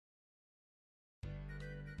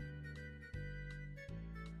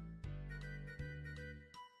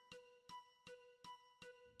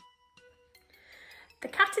The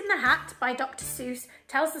Cat in the Hat by Dr. Seuss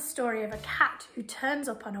tells the story of a cat who turns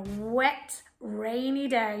up on a wet, rainy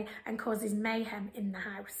day and causes mayhem in the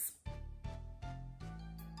house.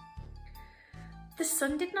 The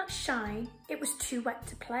sun did not shine, it was too wet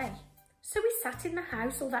to play. So we sat in the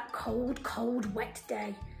house all that cold, cold, wet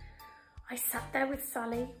day. I sat there with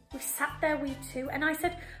Sally, we sat there we two, and I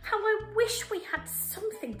said, how I wish we had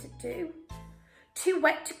something to do. Too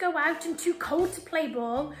wet to go out and too cold to play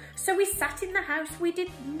ball, so we sat in the house, we did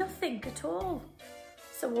nothing at all.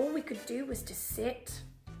 So all we could do was to sit,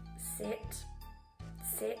 sit,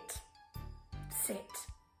 sit, sit.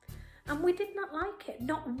 And we did not like it,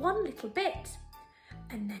 not one little bit.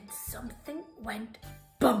 And then something went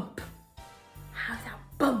bump. How that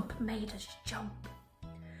bump made us jump.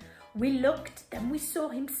 We looked, then we saw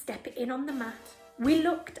him step in on the mat. We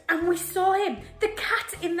looked and we saw him, the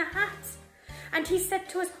cat in the hat. And he said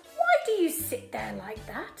to us, why do you sit there like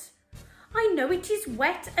that? I know it is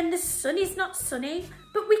wet and the sun is not sunny,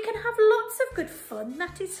 but we can have lots of good fun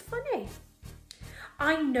that is funny.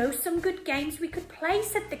 I know some good games we could play,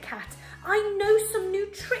 said the cat. I know some new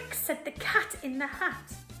tricks, said the cat in the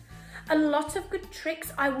hat. A lot of good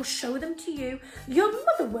tricks, I will show them to you. Your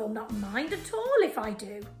mother will not mind at all if I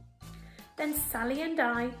do. Then Sally and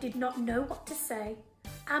I did not know what to say.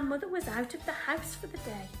 Our mother was out of the house for the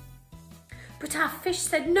day. But our fish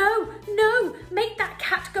said, no, no, make that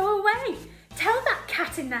cat go away. Tell that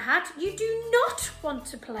cat in the hat you do not want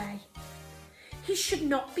to play. He should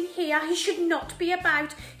not be here, he should not be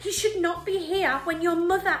about, he should not be here when your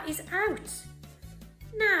mother is out.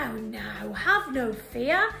 Now, now, have no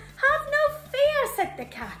fear, said the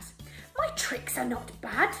cat. My tricks are not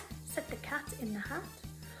bad, said the cat in the hat.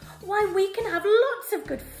 Why, we can have lots of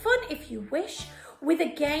good fun if you wish, with a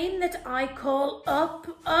game that I call up,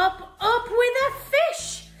 up, up with a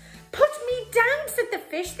fish. Put me down, said the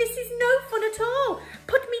fish, this is no fun at all.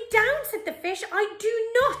 Put me down, said the fish, I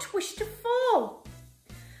do not wish to fall.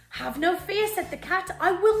 Have no fear, said the cat,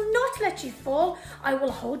 I will not let you fall. I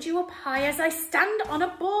will hold you up high as I stand on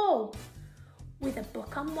a ball. With a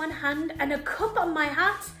book on one hand and a cup on my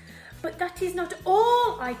hat, but that is not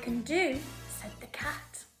all I can do, said the cat.